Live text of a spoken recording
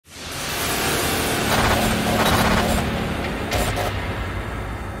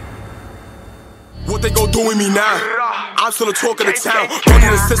what they gon' do with me now. I'm still the talk of the town. Don't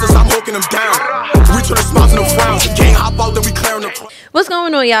need assistance, I'm hooking them down. We turn the spots into frowns. The gang hop out, then we clearing them. What's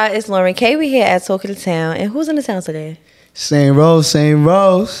going on, y'all? It's Lauryn K. We here at Talk of the Town. And who's in the town today? St.Rose,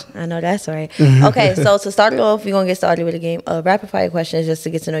 St.Rose. I know that's right. Okay, so to start it off, we're going to get started with a game of rapid fire questions just to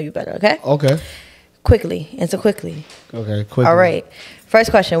get to know you better, okay? Okay. Quickly. Answer quickly. Okay, quickly. All right.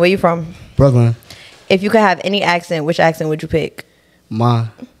 First question. Where you from? Brooklyn. If you could have any accent, which accent would you pick? Mine.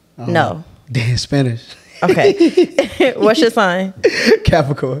 No. Damn, Spanish. Okay. What's your sign?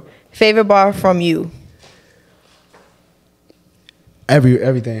 Capricorn. Favorite bar from you?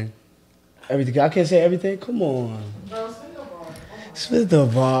 Everything. Everything. I can't say everything. Come on. Spit the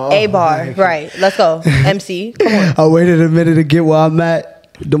bar. A bar. Right. Let's go. MC. Come on. I waited a minute to get where I'm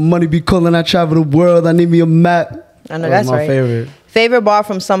at. The money be calling. I travel the world. I need me a map. I know that's my right. favorite. Favorite bar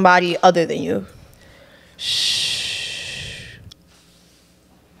from somebody other than you? Shh.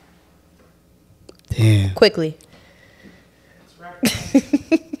 Damn. Quickly.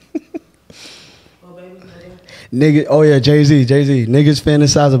 Nigga, oh yeah, Jay-Z. Niggas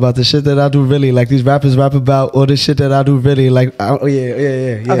fantasize about the shit that I do really. Like these rappers rap about all the shit that I do really. Like, oh yeah.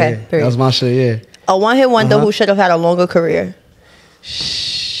 Okay, yeah. period. That was my shit, yeah. A one-hit wonder who should have had a longer career?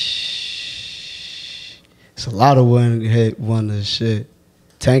 Shh. It's a lot of one-hit wonders, shit.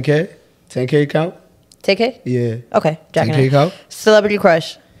 10K? 10K count? 10K? Yeah. Okay, Jack 10K count? Celebrity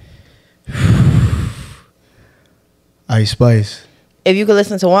crush? Ice Spice. If you could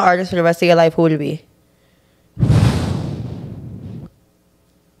listen to one artist for the rest of your life, who would it be?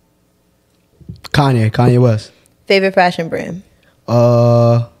 Kanye West. Favorite fashion brand?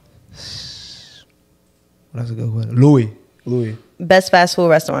 That's a good one. Louis. Best fast food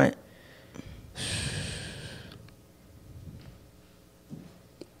restaurant?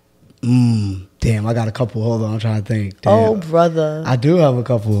 Damn, I got a couple. Hold on, I'm trying to think. Damn. Oh, brother. I do have a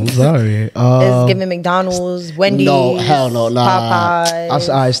couple. I'm sorry. It's giving McDonald's, Wendy's, No, hell no. Nah. Popeyes.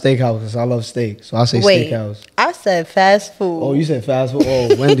 I steakhouse because I love steak. So I say steakhouse. I said fast food. Oh, you said fast food?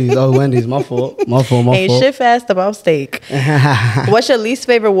 Oh, Wendy's. Oh, Wendy's. My fault. Ain't shit fast about steak. What's your least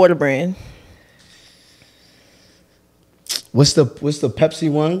favorite water brand? What's the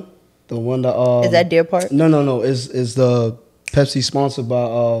Pepsi one? The one that Is that Deer Park? No. Is the Pepsi sponsored by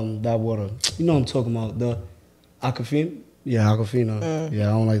that water? You know what I'm talking about? The Aquafina? Yeah, Aquafina. Yeah,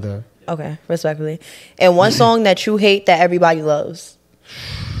 I don't like that. Okay, respectfully. And one song that you hate that everybody loves?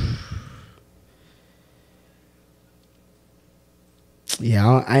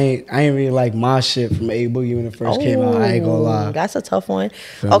 Yeah, I ain't really like my shit from A Boogie when it first came out. I ain't gonna lie. That's a tough one.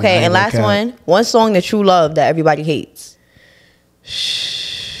 Okay, and last one song that you love that everybody hates?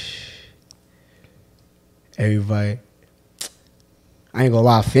 Everybody. I ain't gonna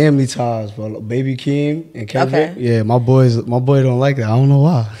lie, Family Ties, bro. Baby Keem and Kevin. Okay. Yeah, my boy don't like that. I don't know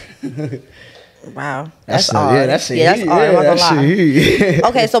why. Wow. That's odd. Yeah, that's it. Yeah, that's odd. I'm not gonna lie. Yeah.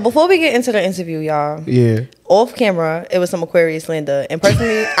 Okay, so before we get into the interview, y'all. Yeah. Off camera, it was some Aquarius Slander. And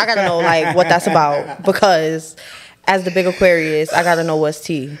personally, I gotta know like what that's about. Because as the big Aquarius, I gotta know what's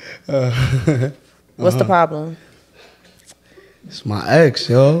tea. What's the problem? It's my ex,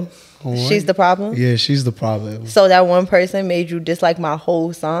 yo. She's the problem? Yeah, she's the problem. So that one person made you dislike my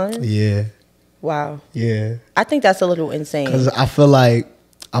whole sign? Yeah. Wow. Yeah. I think that's a little insane. Cause I feel like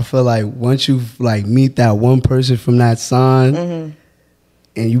once you like meet that one person from that sign, and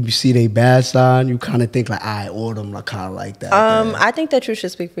you see they bad side, you kind of think like, I all them like kind of like that. I think that you should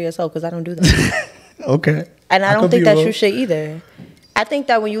speak for yourself because I don't do that. Okay. And I don't think that you should either. I think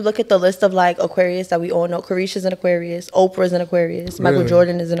that when you look at the list of like Aquarius that we all know, Carisha's an Aquarius, Oprah's an Aquarius, Michael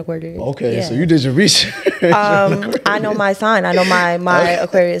Jordan is an Aquarius. Okay, yeah. so you did your research. I know my sign. I know my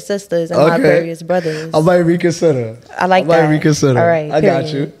Aquarius sisters and my Aquarius brothers. I might reconsider. I like that. I might reconsider. All right, I got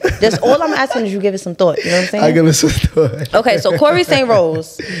you. Just all I'm asking is you give it some thought. You know what I'm saying? I give it some thought. Okay, so Corey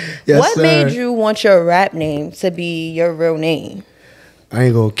St.Rose. Yes, what sir. made you want your rap name to be your real name? I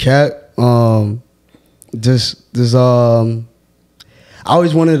ain't gonna cap. I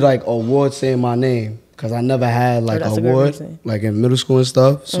always wanted like award saying my name because I never had like an award like in middle school and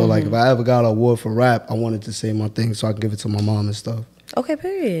stuff. So like if I ever got an award for rap, I wanted to say my thing so I can give it to my mom and stuff. Okay,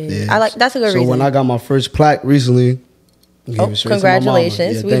 period. Yeah. I like that's a good reason. So when I got my first plaque recently, I gave it straight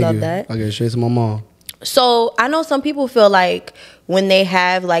congratulations. to my mama. We love that. I gave it straight to my mom. So I know some people feel like when they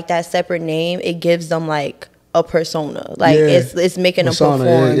have like that separate name, it gives them like a persona. Like it's making them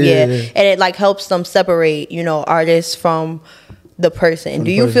perform. Yeah. And it like helps them separate, artists from the person.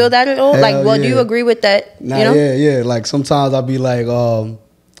 Do you feel that at all? Hell do you agree with that? Nah, yeah. Like sometimes I'll be like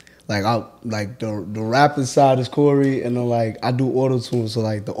like the rapping side is Corey, and then like I do auto tune, so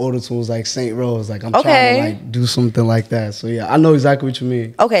like the auto tune is like St.Rose. Like I'm trying to like do something like that. So yeah, I know exactly what you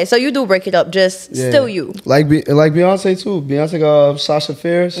mean. Okay, so you do break it up, just still you. Like Beyonce too. Beyonce got Sasha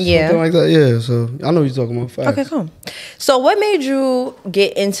Fierce, something like that. Yeah, so I know what you're talking about. Facts. Okay, cool. So what made you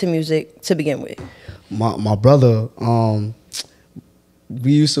get into music to begin with? My brother,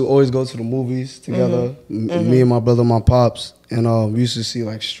 we used to always go to the movies together. Me and my brother, my pops, and we used to see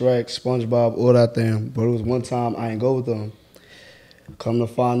like Shrek, SpongeBob, all that thing. But it was one time I ain't go with them. Come to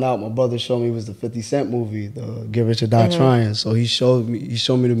find out, my brother showed me it was the 50 Cent movie, the Get Rich or Die Trying. So he showed me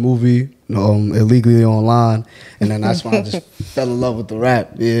the movie illegally online, and then that's when I just fell in love with the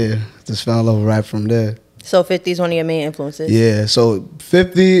rap. Yeah, just fell in love with rap from there. So 50 is one of your main influences? Yeah, so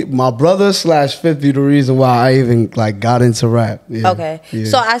 50, my brother / 50, the reason why I even like got into rap. Yeah. Okay. Yeah.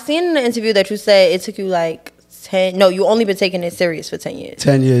 So I seen in the interview that you said it took you like 10, no, you only been taking it serious for 10 years.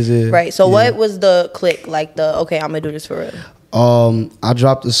 10 years, yeah. Right. So what was the click, like okay, I'm gonna do this for real? I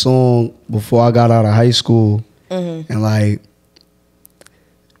dropped a song before I got out of high school, and like,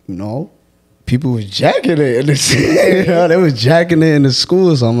 people was jacking it in the they was jacking it in the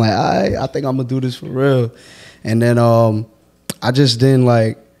school. So I'm like, I think I'm gonna do this for real. And then I just didn't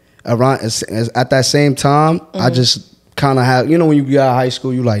like around at that same time. I just kind of had, when you get out of high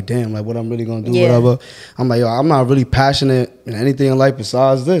school, you like, damn, like what I'm really gonna do, whatever. I'm like, yo, I'm not really passionate in anything in life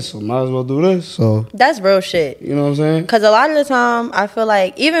besides this, so might as well do this. So that's real shit. You know what I'm saying? Because a lot of the time, I feel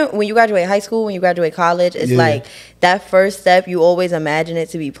like even when you graduate high school, when you graduate college, it's like that first step, you always imagine it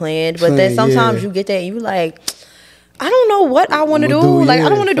to be planned, but then sometimes you get there and you like, I don't know what I want to do. Like, I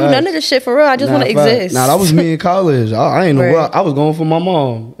don't want to do none of this shit for real. I just want to exist. Nah, that was me in college. I ain't know what I was going for my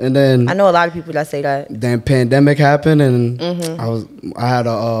mom. And then I know a lot of people that say that. Then pandemic happened, and I had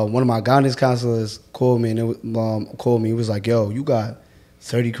one of my guidance counselors call me, and he was like, yo, you got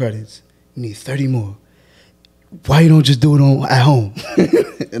 30 credits. You need 30 more. Why you don't just do it at home?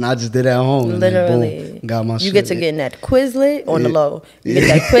 And I just did it at home. Literally. And then boom, got my shit. You get to get in that Quizlet on the low. You get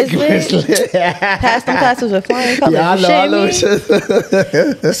that Quizlet. Pass them classes with flying colors. Yeah, I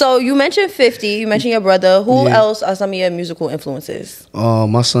know. So you mentioned 50. You mentioned your brother. Who else are some of your musical influences?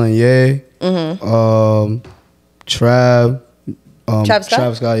 My son Ye. Trav. Travis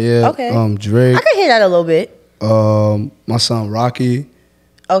Scott, yeah. Okay. Drake. I can hear that a little bit. My son Rocky.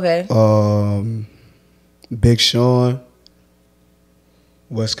 Okay. Big Sean,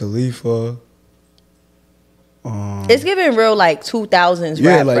 West Khalifa. It's giving real like 2000s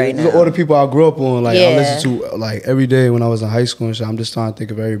rap like, right now. All the people I grew up on, like I listen to like every day when I was in high school and shit. I'm just trying to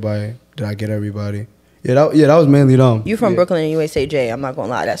think of everybody. Did I get everybody? Yeah, that was mainly them. You from Brooklyn and you ain't say Jay. I'm not gonna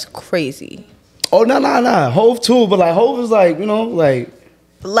lie, that's crazy. Oh no, Hove too, but like Hove is like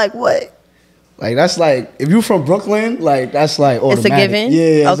like what? Like that's like if you from Brooklyn, like that's like automatic. It's a given.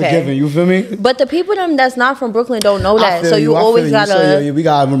 Yeah, it's a given. You feel me? But the people that's not from Brooklyn don't know that, so you always gotta. So, we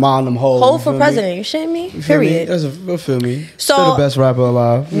gotta remind them. Hove for president. You shitting me? Period. Feel me? So still the best rapper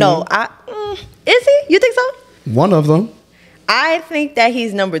alive. No, is he? You think so? One of them. I think that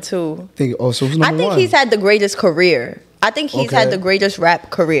he's number 2. So who's number 1? I think he's had the greatest career. I think he's had the greatest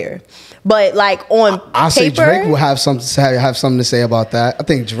rap career. But like on I paper, say Drake will have something to say about that. I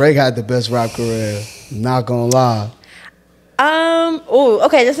think Drake had the best rap career. Not gonna lie. Oh,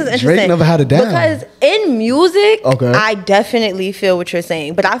 okay. This is interesting. Drake never had it down because in music, I definitely feel what you're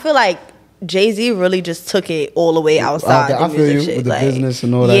saying, but I feel like Jay-Z really just took it all the way outside. I feel you shit. with the like, business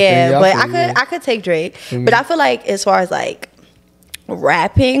and all that. Yeah, but I could take Drake. But I feel like as far as like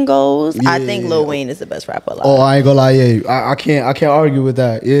rapping goes, I think Lil Wayne is the best rapper alive. Oh, I ain't gonna lie, I can't argue with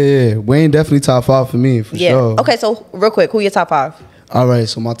that. Yeah. Wayne definitely top 5 for me, for sure. Okay, so real quick, who your top 5? All right,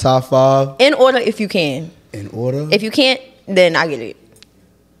 so my top 5. In order if you can. In order? If you can't, then I get it.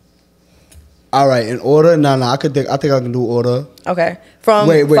 All right, in order? No, I think I can do order. Okay. From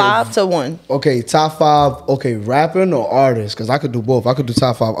 5 to 1. Okay, top 5, rapping or artists? Because I could do both. I could do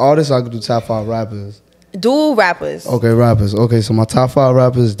top 5 artists, or I could do top 5 rappers. Do rappers. Okay, rappers. Okay, so my top 5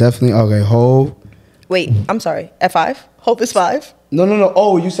 rappers definitely Hove. Wait, I'm sorry. At 5? Hope is 5? No.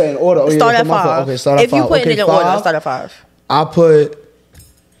 Oh, you say in order. Oh, start at 5. Okay, start at 5. If you put it in order, I'll start at 5. I put.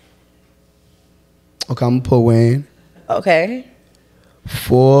 Okay, I'm gonna put Wayne. Okay.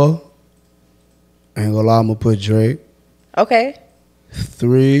 4. I ain't gonna lie, I'm gonna put Drake. Okay.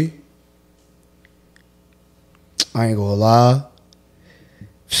 3. I ain't gonna lie.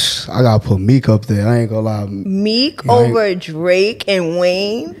 I gotta put Meek up there. I ain't gonna lie. Meek over Drake and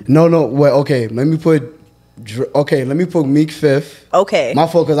Wayne? No. Wait. Okay, let me put Meek 5th. Okay. My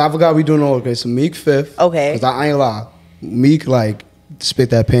fault, cause I forgot we doing all. Okay, so Meek 5th. Okay. Cause I ain't gonna lie. Meek like spit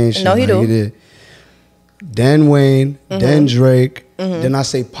that pain shit. No, he do. He did. then Wayne, then Drake, then I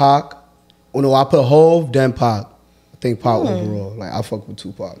say Pac. Oh no, I put Hove, then Pac. I think Pac overall. Like I fuck with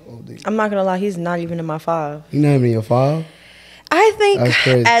Tupac. I'm not gonna lie, he's not even in my 5. He not even in your 5? I think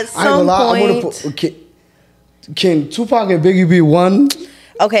at some point. Can Tupac and Biggie be one?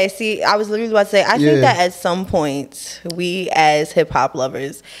 Okay, see, I was literally about to say, I think that at some point, we as hip hop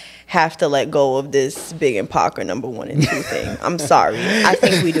lovers have to let go of this Big and Pac are number 1 and 2 thing. I'm sorry. I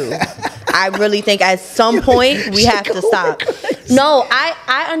think we do. I really think at some point we have to stop. No,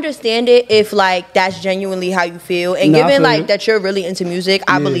 I understand it if like that's genuinely how you feel. And given like that you're really into music,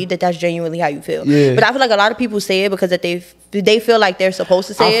 I believe that that's genuinely how you feel. Yeah. But I feel like a lot of people say it because that they feel like they're supposed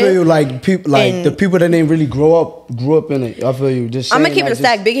to say it. I feel you like people like the people that didn't really grew up in it. I feel you just saying, I'm gonna keep it a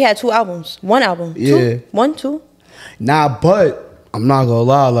stack. Biggie had 2 albums. 1 album. Yeah. 2? 1, 2? Nah, but I'm not gonna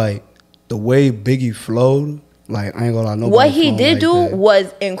lie, like the way Biggie flowed, like I ain't gonna lie, nobody. What he did do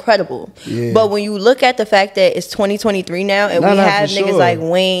was incredible. Yeah. But when you look at the fact that it's 2023 now and we have niggas like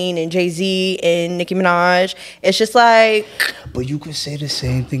Wayne and Jay-Z and Nicki Minaj, it's just like. But you could say the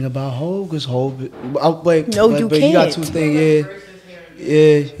same thing about Hov, because Hov. You can't. You got 2 things,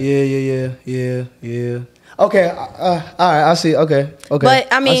 yeah. Okay, all right, I see. Okay. But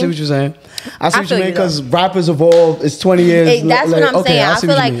I mean, I see what you're saying. I see what you mean because rappers evolve. It's 20 years. That's what I'm saying. I feel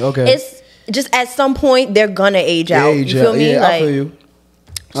like it's just at some point they're gonna age out. You feel me? Yeah, I feel you.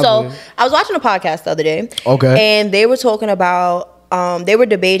 So I was watching a podcast the other day. Okay. And they were talking about they were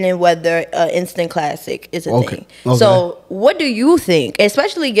debating whether instant classic is a thing. Okay. So what do you think?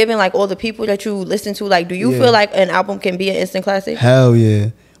 Especially given like all the people that you listen to, like do you feel like an album can be an instant classic? Hell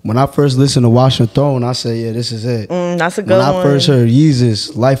yeah. When I first listened to Watch the Throne, I said, yeah, this is it. That's a good one. When I first heard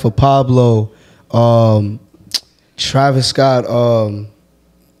Yeezus, Life of Pablo, Travis Scott,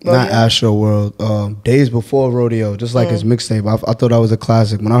 not Astro World, Days Before Rodeo, just like his mixtape. I thought that was a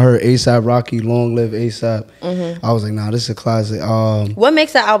classic. When I heard A$AP Rocky, Long Live A$AP, I was like, nah, this is a classic. What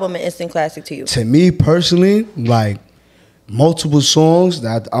makes that album an instant classic to you? To me personally, like multiple songs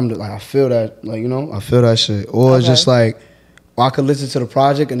that I'm like, I feel that, like, you know, I feel that shit. Or it's just like, I could listen to the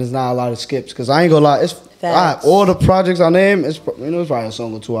project and there's not a lot of skips. Because I ain't gonna lie, it's all the projects I name, it's probably a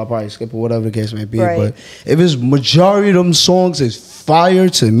song or 2 I'll probably skip or whatever the case may be. Right. But if it's majority of them songs is fire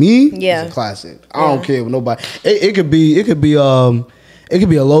to me, it's a classic. I don't care with nobody. It could be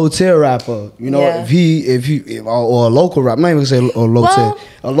a low tier rapper, you know, if he or a local rapper. I'm not even gonna say low tier.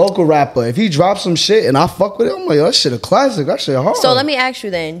 A local rapper. If he drops some shit and I fuck with it, I'm like, that shit a classic. That shit hard. So let me ask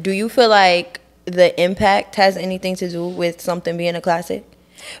you then, do you feel like the impact has anything to do with something being a classic?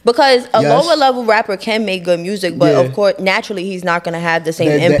 Because a lower level rapper can make good music, but of course, naturally, he's not gonna have the same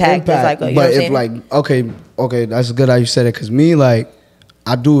impact as like a. You know what I'm saying? Like, okay, that's good how you said it. Cause me, like,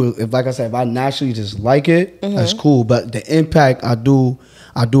 I do. If like I said, if I naturally just like it, that's cool. But the impact, I do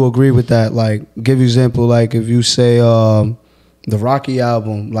agree with that. Like, give you example. Like, if you say the Rocky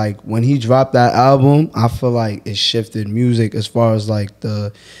album, like when he dropped that album, I feel like it shifted music as far as like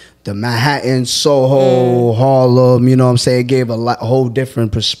the Manhattan, Soho, Harlem, you know what I'm saying? It gave a whole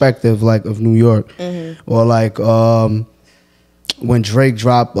different perspective, like, of New York. Or, like, when Drake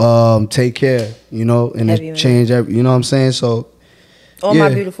dropped Take Care, you know, and it changed every, you know what I'm saying? So, My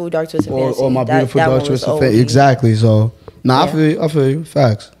Beautiful Dark Twisted Fantasy. Or My Beautiful Dark Twisted Fantasy. Exactly. So, I feel you.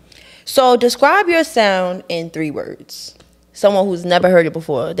 Facts. So, describe your sound in 3 words. Someone who's never heard it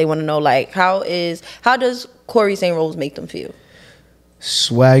before. They want to know, like, how does Corey St.Rose make them feel?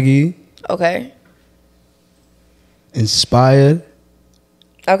 Swaggy. Okay. Inspired.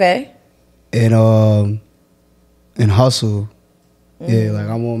 Okay. And hustle. Yeah, like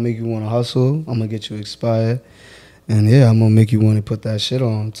I'm gonna make you wanna hustle. I'm gonna get you inspired. And yeah, I'm gonna make you wanna put that shit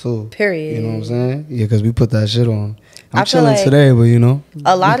on too. Period. You know what I'm saying? Yeah, cause we put that shit on. I'm chilling like today, but you know.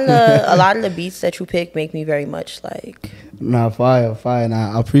 A lot of the beats that you pick make me very much like. Nah, fire.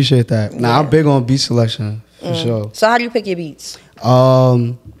 Nah, I appreciate that. Nah, I'm big on beat selection for sure. So how do you pick your beats?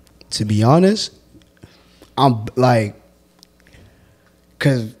 To be honest, I'm like,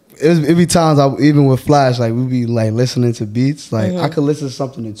 cause it be times even with Flash, like we be like listening to beats, like I could listen to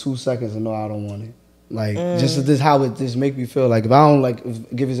something in 2 seconds and know I don't want it. Like just this how it just make me feel. Like if I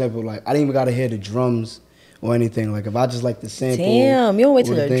don't give example, like I didn't even gotta hear the drums or anything. Like if I just like the sample. Damn, you don't wait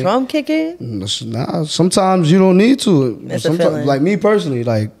till the drum kick in? Nah, sometimes you don't need to. It's a feeling. Like me personally,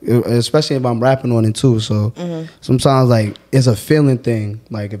 like especially if I'm rapping on it too. So sometimes like it's a feeling thing.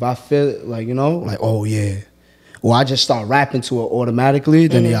 Like if I feel it, like, you know, like, oh yeah. Or I just start rapping to it automatically,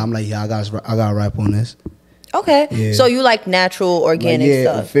 then I'm like, yeah, I gotta rap on this. Okay. Yeah. So you like natural, organic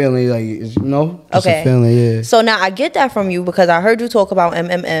stuff. Yeah, feeling, like, you know? It's a feeling, yeah. So now I get that from you because I heard you talk about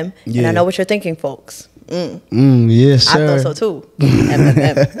MMM, and I know what you're thinking, folks. Yes, sir. I thought so too.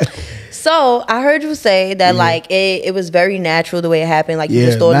 So I heard you say that like it was very natural the way it happened. Like you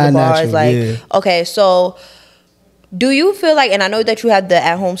just thought of the bars. Like okay, so do you feel like, and I know that you have the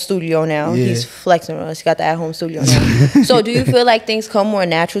at-home studio now. He's flexing on us. He got the at-home studio now. So do you feel like things come more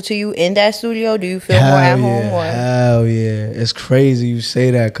natural to you in that studio? Do you feel more at home? Or? Hell yeah. It's crazy you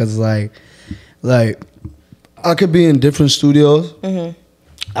say that because like I could be in different studios.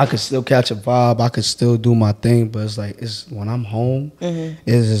 I could still catch a vibe. I could still do my thing. But it's like, it's when I'm home,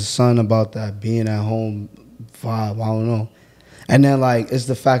 it's something about that being at home vibe. I don't know. And then like, it's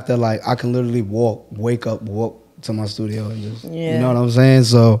the fact that like I can literally wake up to my studio and just, you know what I'm saying?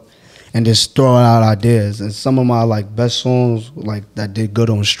 So, and just throw out ideas. And some of my like best songs like that did good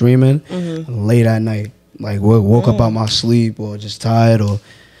on streaming late at night. Like woke up out my sleep or just tired or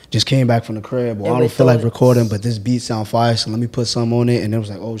just came back from the crib or I don't feel like recording, but this beat sound fire, so let me put something on it. And it was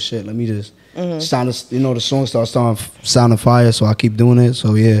like, oh shit, let me just sound, you know, the song starts sounding fire, so I keep doing it.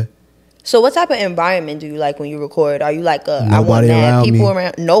 So yeah. So what type of environment do you like when you record? Are you like nobody around people me.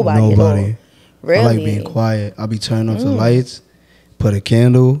 around? Nobody. Really? I like being quiet. I'll be turning off the lights, put a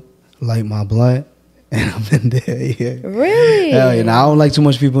candle, light my blunt, and I'm in there. Really? Hell yeah. Now, I don't like too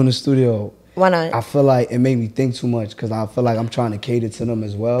much people in the studio. Why not? I feel like it made me think too much because I feel like I'm trying to cater to them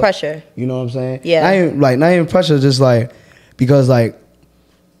as well. Pressure. You know what I'm saying? Yeah. Not even pressure, just like, because like,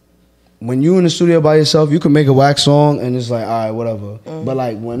 when you in the studio by yourself, you can make a whack song and it's like, all right, whatever. But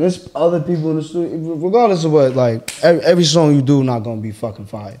like, when there's other people in the studio, regardless of what, like, every song you do not gonna be fucking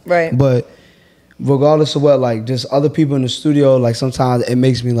fire. Right. But regardless of what, like, just other people in the studio, like, sometimes it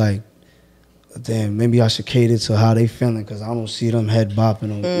makes me like, damn, maybe I should cater to how they feeling because I don't see them head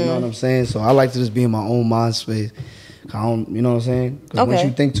bopping. You know what I'm saying? So I like to just be in my own mind space. I don't, you know what I'm saying? Because once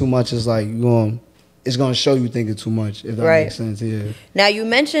you think too much, it's like it's gonna show you thinking too much. If that makes sense, yeah. Now you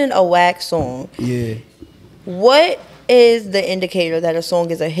mentioned a whack song. Yeah. What is the indicator that a song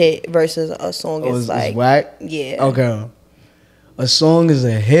is a hit versus a song is like it's whack? Yeah. Okay. A song is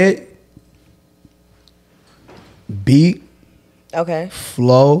a hit. Beat. Okay.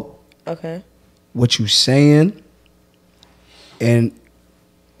 Flow. Okay. What you saying, and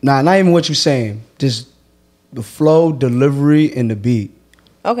not even what you saying, just the flow, delivery, and the beat.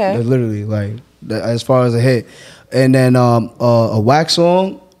 Okay. That's literally like as far as a hit, and then a whack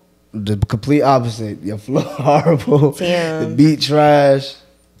song, the complete opposite. Your flow horrible, damn. The beat trash.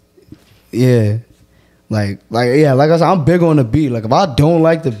 Yeah. Like I said, I'm big on the beat. Like if I don't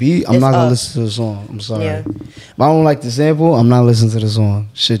like the beat, I'm not gonna listen to the song. I'm sorry. Yeah. If I don't like the sample, I'm not listening to the song.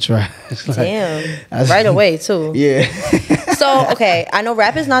 Shit trash. Like, damn. Right away too. Yeah. So okay, I know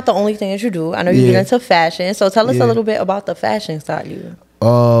rap is not the only thing that you do. I know you get into fashion. So tell us a little bit about the fashion side of you.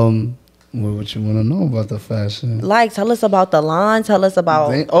 What you want to know about the fashion? Like, tell us about the line. Tell us about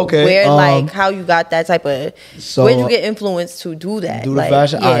where, like, how you got that type of. So, where'd you get influenced to do that? Do the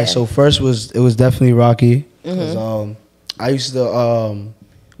fashion. Yeah. All right. So first it was definitely Rocky. Cause I used to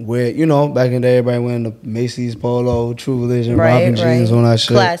wear, you know, back in the day, everybody wearing the Macy's polo, True Religion, Robin jeans, all that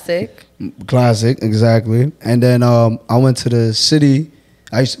shit. Classic, exactly. And then I went to the city.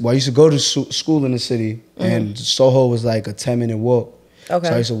 I used to go to school in the city, and Soho was like a 10-minute walk. Okay.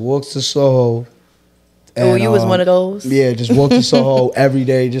 So I used to walk to Soho. And, you was one of those? Yeah, just walk to Soho every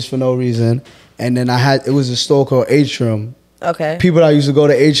day just for no reason. And then it was a store called Atrium. Okay. People that used to go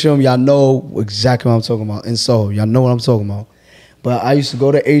to Atrium, y'all know exactly what I'm talking about. In Soho, y'all know what I'm talking about. But I used to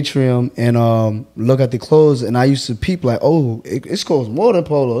go to Atrium and look at the clothes, and I used to peep like, oh, it costs more than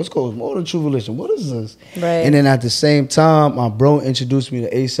polo. It costs more than True Religion. What is this? Right. And then at the same time, my bro introduced me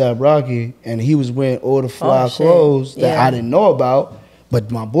to A$AP Rocky, and he was wearing all the fly clothes that I didn't know about. But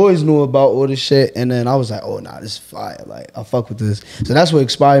my boys knew about all this shit, and then I was like, oh, nah, this is fire. Like, I fuck with this. So that's what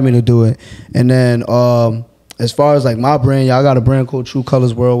inspired me to do it. And then as far as, like, my brand, y'all got a brand called True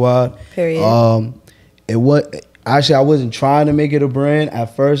Colors Worldwide. Period. Actually, I wasn't trying to make it a brand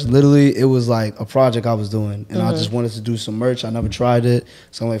at first. Literally, it was, like, a project I was doing. And I just wanted to do some merch. I never tried it.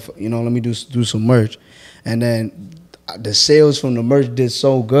 So I'm like, you know, let me do some merch. And then the sales from the merch did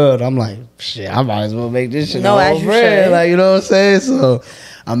so good. I'm like, shit, I might as well make this shit a whole brand. Like, you know what I'm saying? So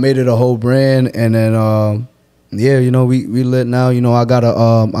I made it a whole brand, and then yeah, you know, we lit now. You know, I got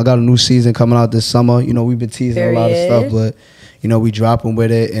a new season coming out this summer. You know, we've been teasing a lot of stuff, but you know, we dropping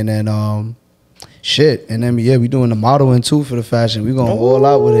with it, and then shit, and then yeah, we doing the modeling too for the fashion. We going all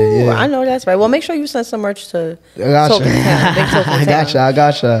out with it. Yeah, I know that's right. Well, make sure you send some merch to. I got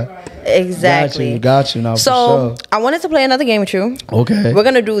you. Exactly. Got you now. So for sure. I wanted to play another game with you. Okay. We're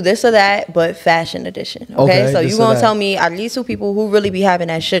gonna do this or that, but fashion edition. Okay. So you gonna tell me at least two people who really be having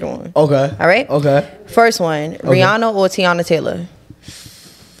that shit on. Okay. All right. Okay. First one, Rihanna or Tiana Taylor.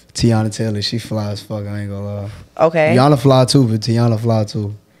 Tiana Taylor, she fly as fuck. I ain't gonna lie. Okay. Rihanna fly too, but Tiana fly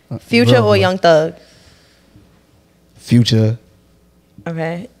too. Future or Young Thug? Future.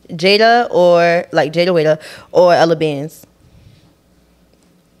 Okay. Jada Waiter or Ella Benz?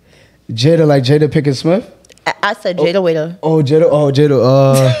 Jada, like Jada Pinkett Smith? I said Jada Waiter.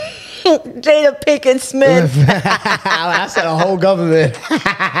 Jada. Jada Pinkett Smith. I said a whole government.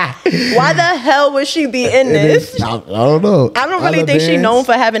 Why the hell would she be in this? I don't know. I don't really think she's known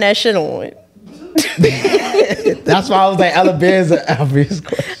for having that shit on. That's why I was like, Ella Benz an obvious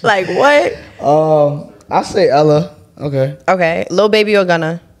question. Like what? I say Ella. Okay. Okay. Lil Baby or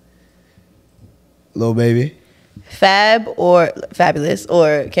Gunna? Lil Baby. Fab or Fabulous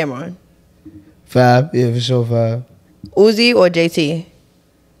or Cameron? Fab. Yeah, for sure, Fab. Uzi or JT?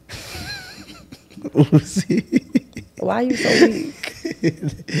 Uzi. Why are you so weak?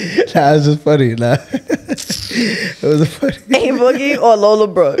 Nah, it's just funny. Nah. It was funny. A Boogie or Lola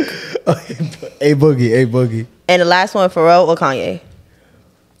Brooke? A Boogie. And the last one, Pharrell or Kanye?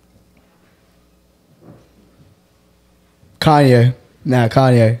 Kanye. Nah,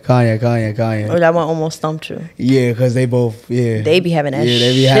 Kanye. Oh, that one almost stumped you. Yeah, because they both, They be having that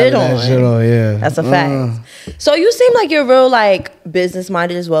shit on. Yeah. That's a fact. So you seem like you're real, like,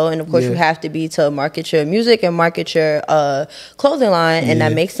 business-minded as well. And, of course, you have to be to market your music and market your clothing line. And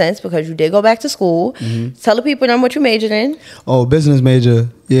that makes sense because you did go back to school. Tell the people then what you majored in. Oh, business major.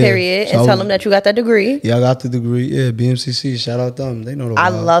 Yeah. Period. So and tell them that you got that degree. Yeah, I got the degree. Yeah, BMCC. Shout out them. They know the I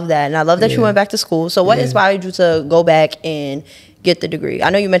love that. And I love that you went back to school. So what inspired you to go back and get the degree? I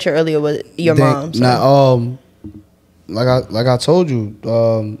know you mentioned earlier with your mom. So. Nah, like I told you,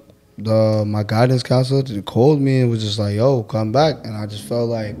 my guidance counselor called me and was just like, "Yo, come back." And I just felt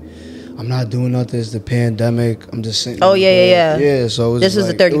like I'm not doing nothing. It's the pandemic. I'm just sitting. Oh yeah. Yeah. So it was this is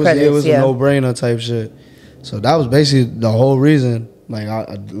the 30 credits. It was a no-brainer type shit. So that was basically the whole reason. Like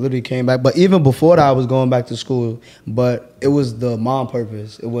I literally came back. But even before that, I was going back to school. But it was the mom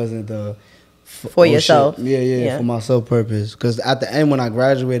purpose. It wasn't the for yourself. Yeah, for myself purpose. Because at the end when I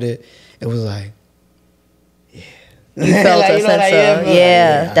graduated, it was like, you felt like, a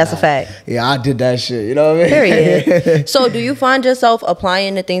sense of, that's a fact. Yeah, I did that shit, you know what I mean? Period. So do you find yourself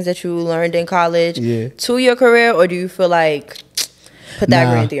applying the things that you learned in college to your career, or do you feel like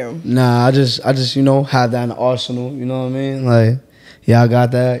Pythagorean theorem? Nah, I just have that in the arsenal, you know what I mean? Like, I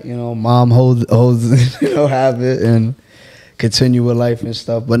got that, mom holds have it and continue with life and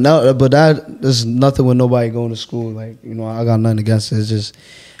stuff. But there's nothing with nobody going to school. Like, I got nothing against it. It's just,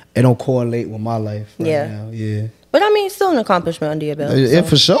 it don't correlate with my life right now. Yeah. But I mean, it's still an accomplishment under your belt. Yeah,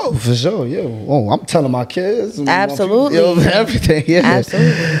 for sure. Yeah. Oh, I'm telling my kids. Absolutely. Everything. Yeah.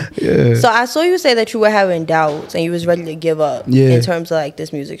 Absolutely. Yeah. So I saw you say that you were having doubts and you was ready to give up in terms of like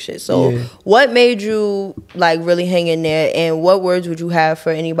this music shit. So what made you like really hang in there, and what words would you have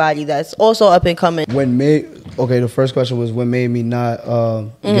for anybody that's also up and coming? The first question was what made me not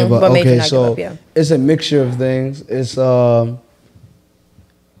give up. Okay, so it's a mixture of things. It's one,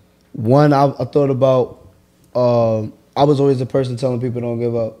 I thought about. I was always the person telling people don't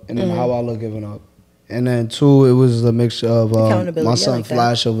give up, and then how I look giving up. And then two, it was a mixture of my son like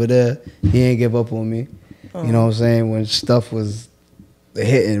Flash over there. He ain't give up on me. You know what I'm saying? When stuff was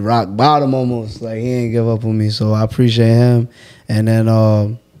hitting rock bottom almost, like he ain't give up on me. So I appreciate him. And then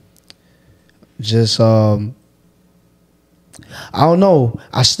I don't know.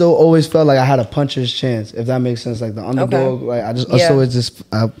 I still always felt like I had a puncher's chance, if that makes sense. Like the underdog, like I always just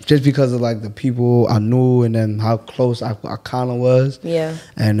because of like the people I knew and then how close I kind of was. Yeah.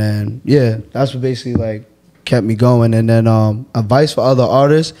 And then that's what basically like kept me going. And then advice for other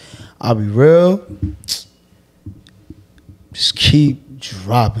artists, I'll be real. Just keep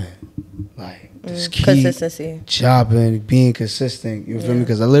dropping, like. Just keep consistency, dropping, being consistent. You feel me?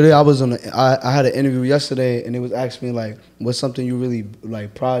 Because I was I had an interview yesterday, and it was asking me like, "What's something you really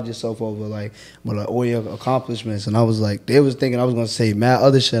like pride yourself over, like all your accomplishments?" And I was like, they was thinking I was gonna say mad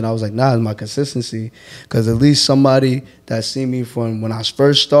other shit. And I was like, nah, it's my consistency. Because at least somebody that seen me from when I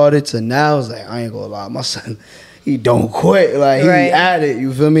first started to now is like, I ain't gonna lie, my son, he don't quit. Like he at it.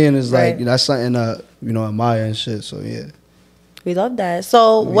 You feel me? And it's like that's something that admire and shit. So yeah. We love that.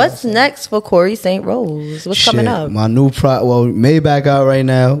 So what's next for Corey St.Rose? What's coming up? My new Maybach out right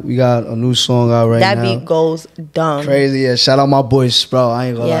now. We got a new song out right now. That beat goes dumb. Crazy, yeah. Shout out my boy Sprout. I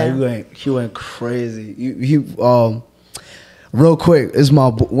ain't gonna lie, he went crazy. He real quick, it's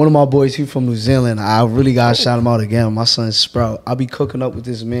one of my boys. He from New Zealand. I really gotta shout him out again. My son Sprout. I be cooking up with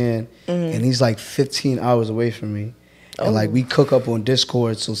this man, and he's like 15 hours away from me. And like we cook up on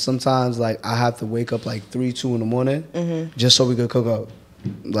Discord, so sometimes like I have to wake up like 3, 2 in the morning just so we could cook up,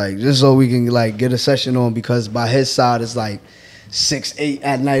 like just so we can like get a session on, because by his side it's like 6, 8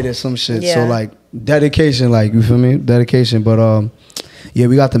 at night or some shit. So like dedication, like you feel me? Dedication. But yeah,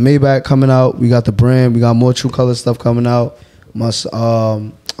 we got the Maybach coming out. We got the brand. We got more True Color stuff coming out.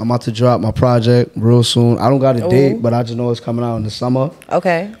 I'm about to drop my project real soon. I don't got a date, but I just know it's coming out in the summer.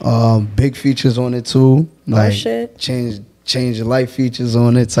 Okay. Big features on it too. Like shit. Change your life features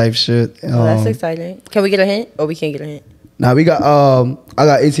on it type shit. That's exciting. Can we get a hint? Or we can't get a hint? Nah, we got I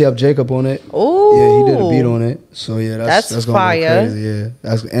got ATF Jacob on it. Oh. Yeah, he did a beat on it. So yeah, that's gonna fire. be crazy.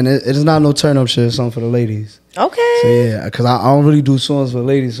 Yeah. And it is not no turn up shit, it's something for the ladies. Okay. So yeah, cause I don't really do songs for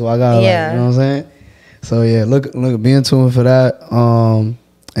ladies, so I gotta like, you know what I'm saying? So yeah, look be in tune for that.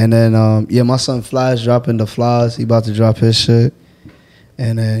 And then yeah, my son Fly's dropping the Flies. He about to drop his shit.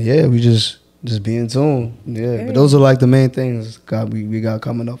 And then yeah, we just be in tune. Yeah. But those are like the main things we got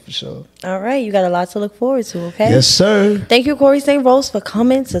coming up for sure. All right, you got a lot to look forward to, okay? Yes, sir. Thank you, Corey St.Rose, for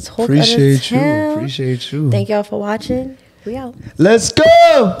coming to Talk Appreciate you. Appreciate you. Thank y'all for watching. We out. Let's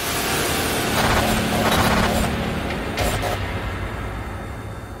go.